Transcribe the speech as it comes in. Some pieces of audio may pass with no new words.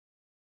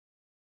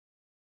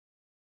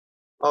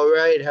All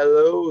right,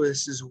 hello.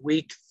 This is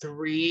week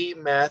 3,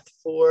 math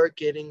 4,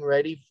 getting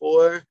ready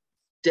for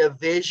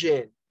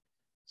division.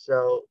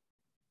 So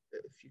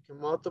if you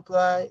can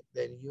multiply,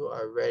 then you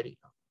are ready.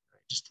 Oh, I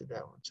just did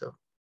that one. So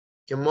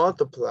you can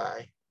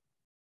multiply,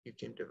 you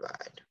can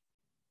divide.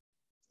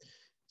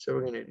 So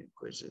we're going to do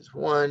quizzes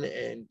 1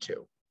 and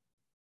 2.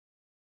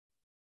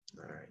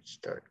 All right,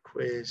 start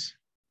quiz.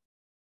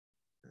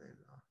 And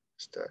I'll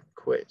start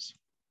quiz.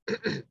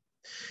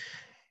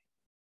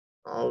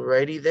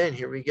 Alrighty then,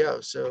 here we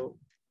go. So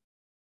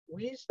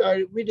we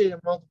did a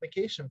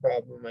multiplication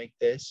problem like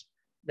this.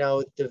 Now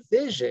with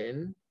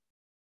division,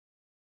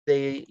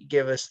 they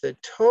give us the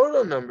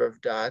total number of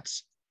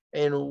dots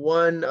and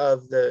one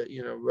of the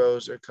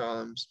rows or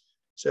columns.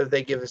 So if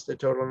they give us the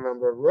total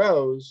number of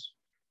rows,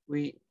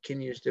 we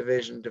can use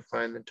division to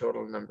find the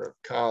total number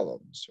of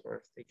columns. Or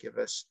if they give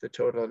us the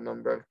total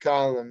number of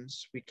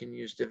columns, we can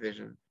use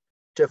division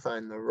to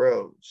find the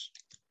rows.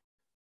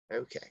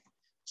 Okay,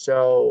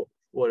 so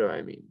what do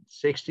I mean?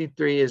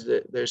 63 is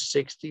that there's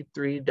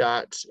 63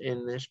 dots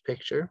in this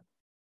picture.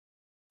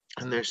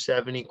 And there's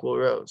 7 equal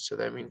rows. So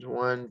that means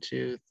 1,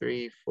 2,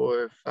 3,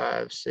 4,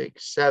 5,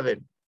 6,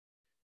 7.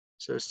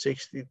 So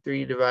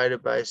 63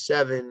 divided by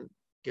 7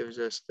 gives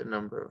us the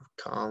number of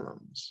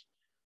columns.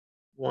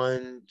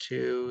 1,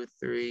 2,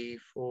 3,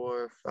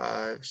 4,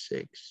 5,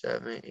 6,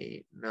 7,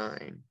 8,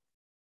 9.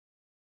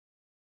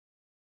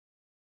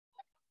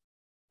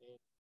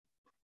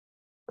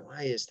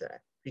 Why is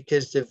that?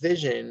 Because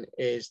division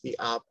is the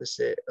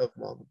opposite of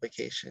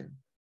multiplication.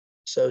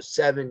 So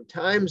 7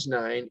 times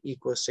 9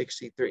 equals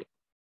 63.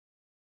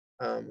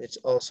 It's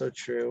also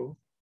true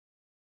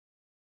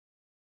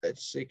that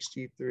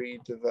 63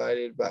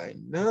 divided by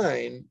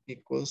 9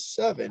 equals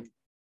 7.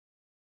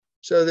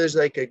 So there's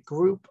like a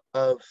group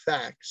of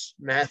facts,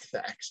 math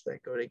facts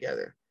that go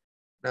together.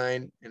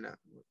 9, and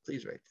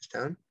please write this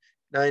down.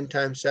 9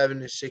 times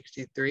 7 is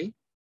 63.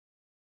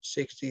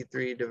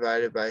 63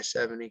 divided by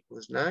 7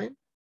 equals 9.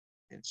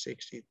 And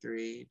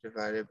 63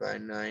 divided by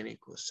 9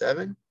 equals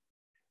 7.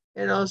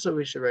 And also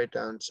we should write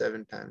down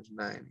 7 times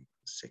 9 equals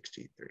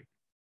 63.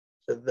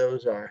 So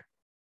those are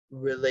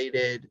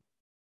related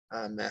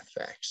math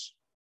facts.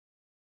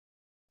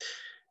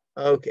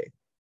 Okay.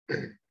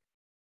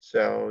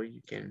 So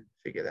you can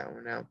figure that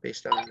one out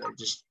based on what I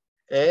just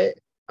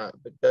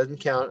but doesn't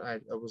count. I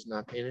was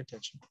not paying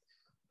attention.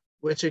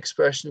 Which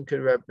expression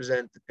could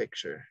represent the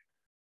picture?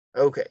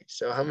 Okay,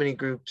 so how many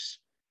groups?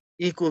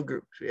 Equal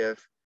groups. We have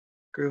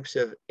groups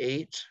of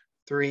 8,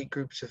 3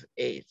 groups of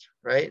 8,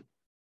 right?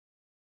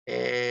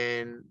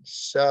 And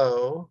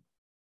so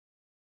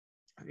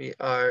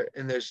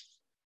and there's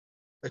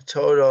a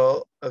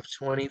total of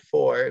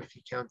 24 if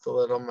you count the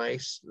little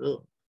mice.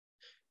 Ugh.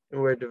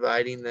 And we're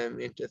dividing them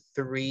into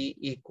 3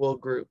 equal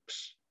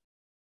groups.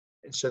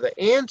 And so the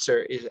answer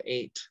is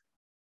 8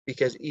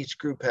 because each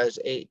group has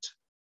 8.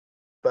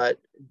 But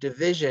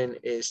division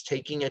is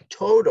taking a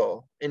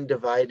total and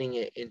dividing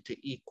it into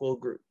equal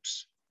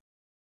groups.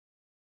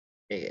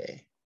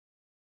 Okay.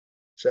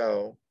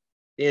 So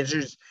the answer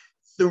is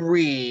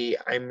 3,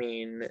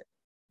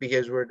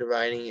 because we're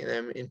dividing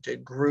them into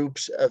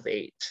groups of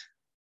 8.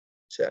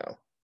 So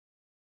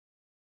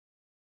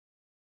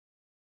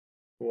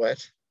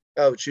what?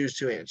 Oh, choose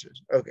 2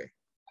 answers. Okay.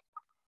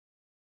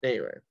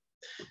 Anyway.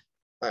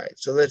 All right,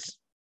 so let's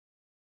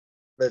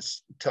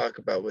talk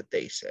about what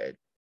they said,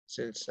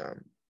 since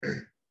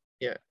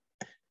yeah,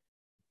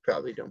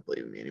 probably don't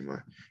believe me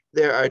anymore.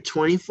 There are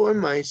 24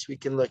 mice. We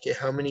can look at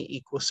how many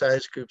equal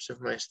sized groups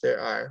of mice there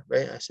are,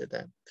 right? I said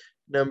that.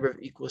 Number of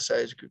equal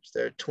sized groups.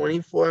 There are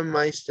 24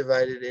 mice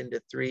divided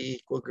into 3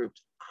 equal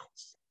groups.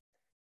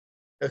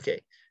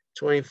 Okay,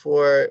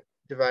 24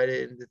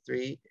 divided into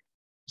 3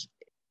 is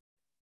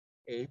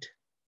 8.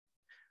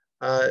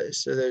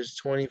 So there's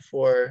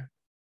 24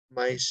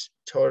 mice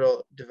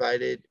total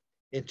divided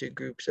into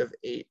groups of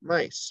 8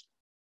 mice.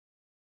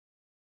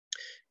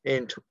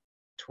 And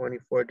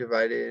 24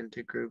 divided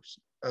into groups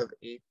of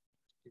 8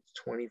 is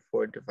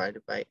 24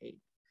 divided by 8.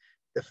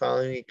 The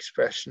following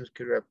expressions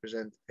could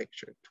represent the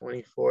picture.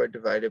 24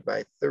 divided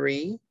by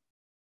 3,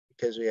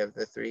 because we have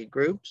the 3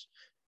 groups,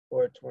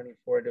 or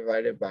 24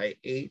 divided by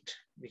 8,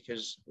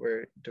 because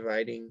we're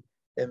dividing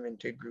them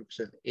into groups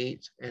of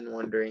 8 and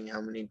wondering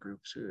how many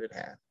groups we would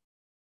have.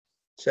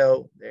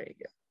 So there you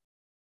go.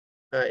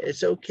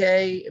 It's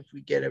okay if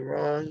we get it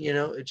wrong,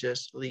 it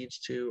just leads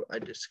to a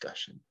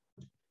discussion.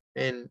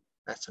 And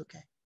that's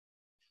okay.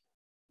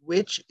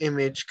 Which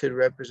image could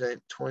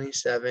represent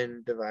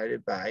 27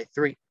 divided by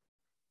 3?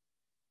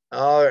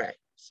 All right,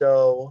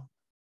 so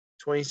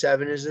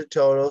 27 is the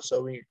total,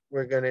 so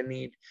we're going to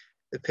need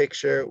the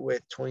picture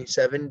with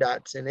 27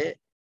 dots in it,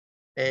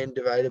 and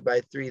divided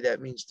by 3,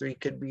 that means 3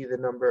 could be the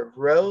number of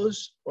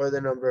rows or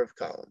the number of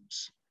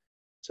columns.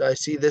 So I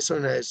see this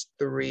one has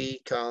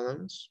 3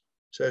 columns,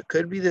 so it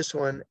could be this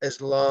one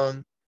as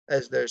long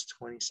as there's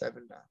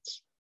 27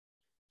 dots.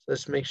 So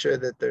let's make sure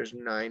that there's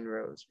 9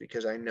 rows,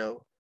 because I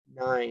know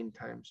 9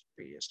 times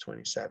 3 is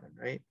 27,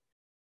 right?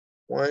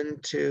 1,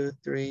 2,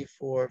 3,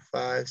 4,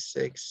 5,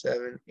 6,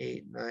 7,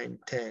 8, 9,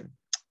 10.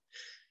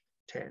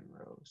 10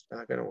 rows.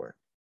 Not going to work.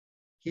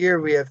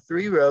 Here we have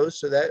 3 rows,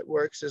 so that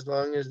works as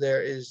long as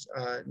there is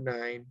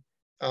 9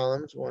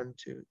 columns. 1,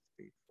 2,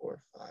 3, 4,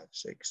 5,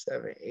 6,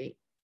 7, 8.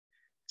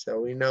 So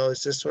we know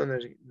it's this one.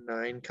 There's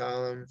 9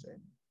 columns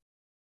and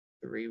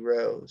 3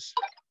 rows.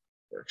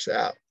 Works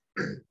out.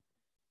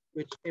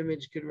 Which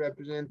image could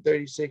represent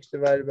 36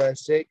 divided by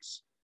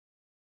 6?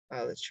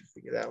 I'll let you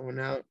figure that one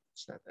out.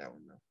 It's not that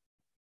one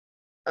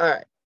though. All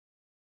right.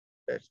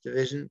 That's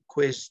division.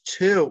 Quiz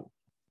 2.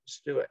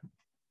 Let's do it.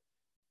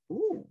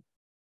 Ooh,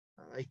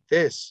 I like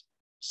this.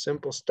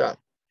 Simple stuff.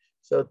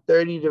 So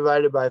 30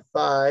 divided by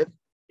 5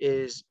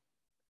 is,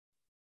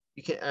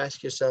 you can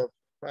ask yourself,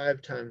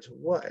 5 times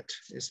what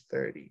is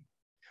 30?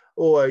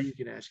 Or you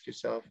can ask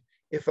yourself,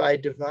 if I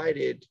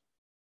divided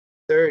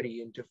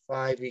 30 into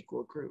 5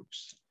 equal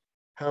groups,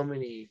 how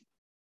many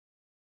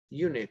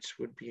units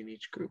would be in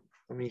each group?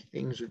 How many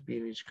things would be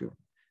in each group?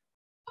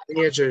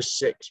 The answer is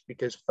 6,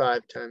 because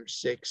 5 times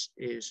 6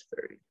 is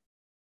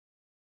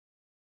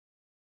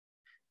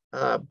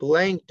 30.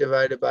 Blank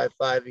divided by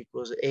 5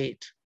 equals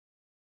 8.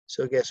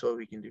 So guess what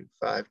we can do?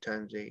 5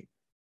 times 8,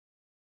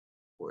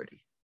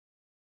 40.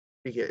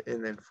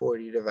 And then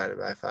 40 divided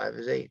by 5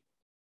 is 8.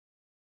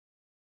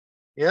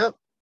 Yep.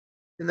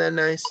 Isn't that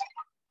nice?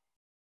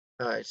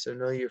 All right, so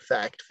know your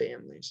fact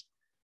families.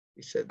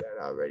 We said that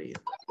already in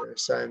the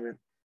assignment.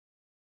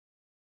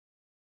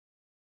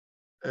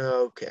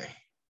 Okay.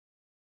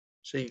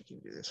 So you can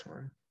do this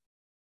one.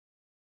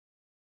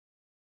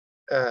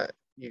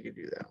 You can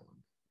do that one.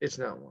 It's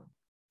not one,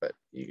 but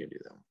you can do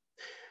that one.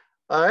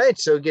 All right,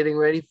 so getting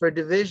ready for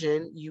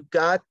division. You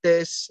got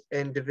this,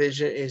 and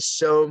division is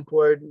so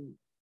important.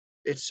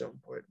 It's so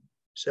important.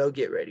 So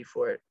get ready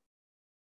for it.